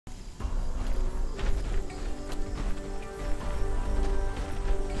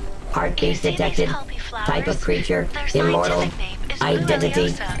Heartbeat detected. Type of creature, immortal.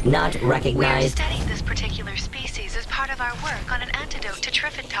 Identity, not recognized. We're studying this particular species as part of our work on an antidote to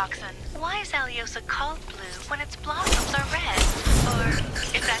tryphin toxin. Why is Aliosa called blue when its blossoms are red? Or,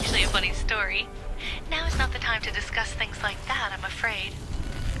 it's actually a funny story. Now is not the time to discuss things like that, I'm afraid.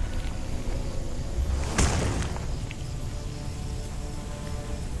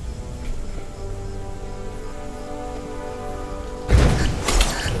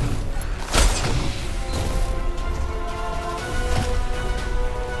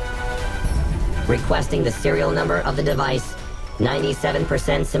 Requesting the serial number of the device.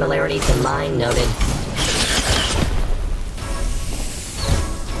 97% similarity to mine noted.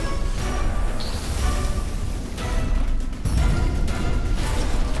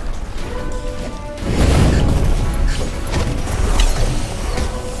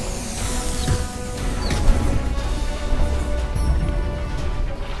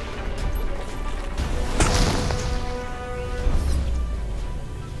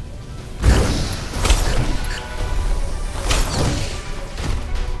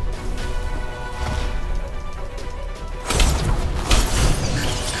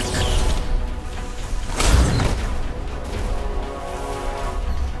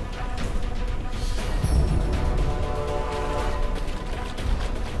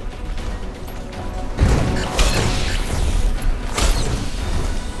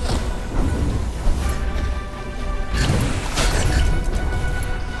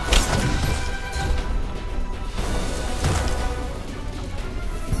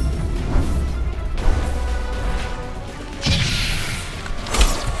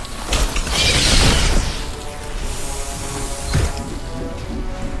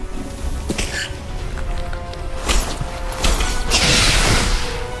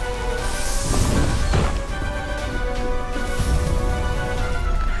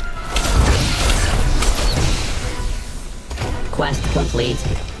 Quest complete.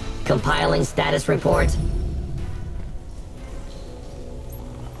 Compiling status report.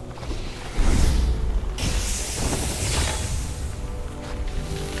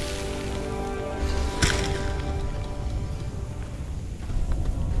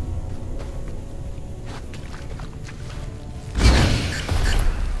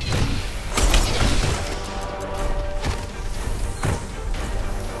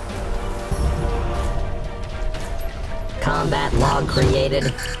 Combat log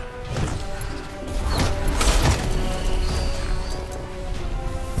created.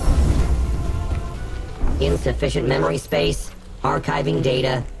 Insufficient memory space. Archiving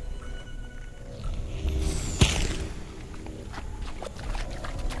data.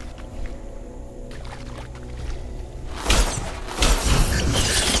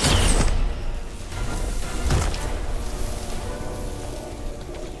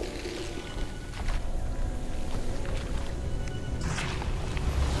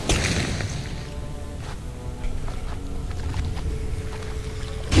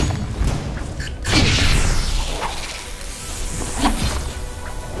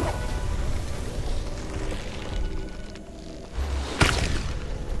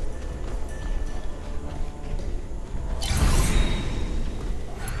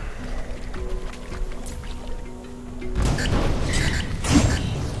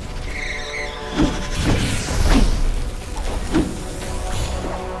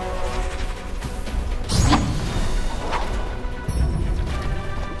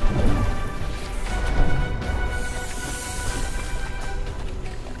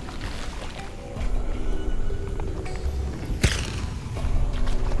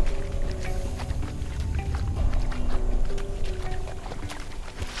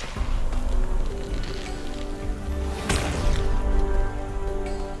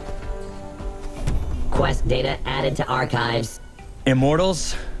 Quest data added to archives.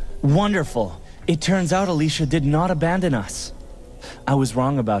 Immortals? Wonderful. It turns out Alicia did not abandon us. I was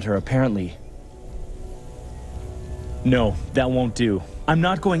wrong about her, apparently. No, that won't do. I'm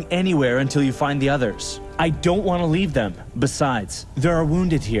not going anywhere until you find the others. I don't want to leave them. Besides, there are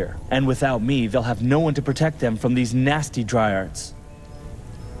wounded here, and without me, they'll have no one to protect them from these nasty dryards.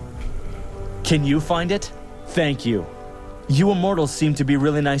 Can you find it? Thank you. You Immortals seem to be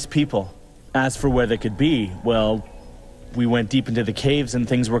really nice people. As for where they could be, well, we went deep into the caves and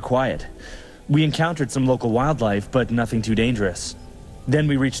things were quiet. We encountered some local wildlife, but nothing too dangerous. Then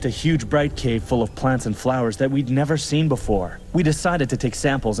we reached a huge bright cave full of plants and flowers that we'd never seen before. We decided to take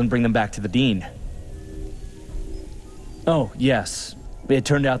samples and bring them back to the Dean. Oh, yes. It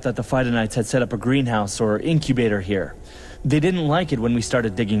turned out that the Phytonites had set up a greenhouse or incubator here. They didn't like it when we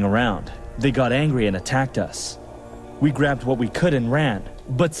started digging around. They got angry and attacked us. We grabbed what we could and ran,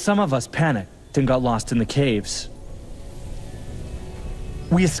 but some of us panicked and got lost in the caves.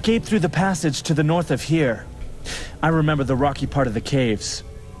 We escaped through the passage to the north of here. I remember the rocky part of the caves.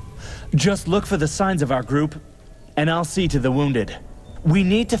 Just look for the signs of our group, and I'll see to the wounded. We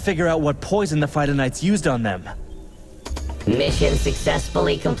need to figure out what poison the Phytonites used on them. Mission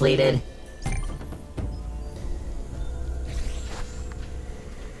successfully completed.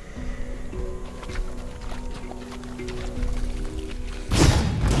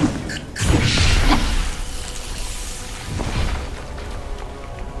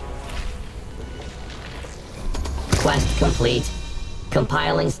 Quest complete.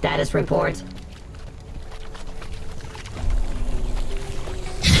 Compiling status report.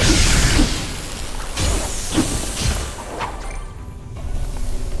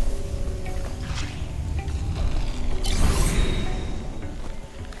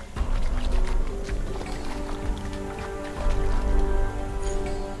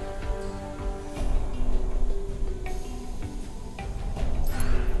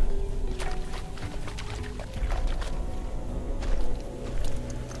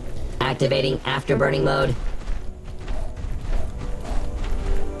 Activating afterburning mode.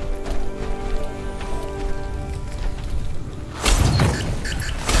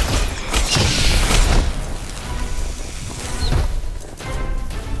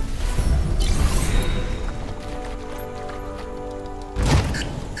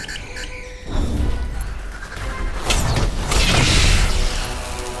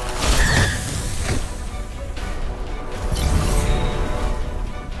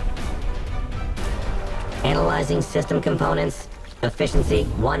 Analyzing system components. Efficiency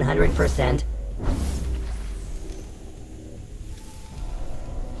 100%.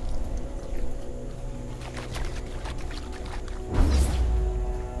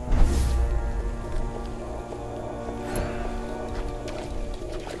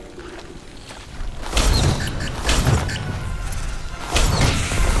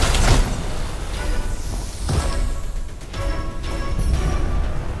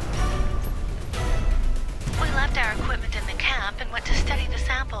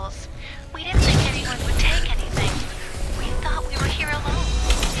 We didn't think anyone would take anything. We thought we were here alone.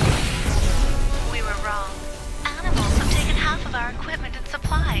 We were wrong. Animals have taken half of our equipment and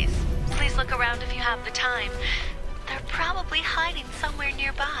supplies. Please look around if you have the time. They're probably hiding somewhere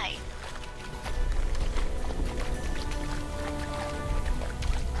nearby.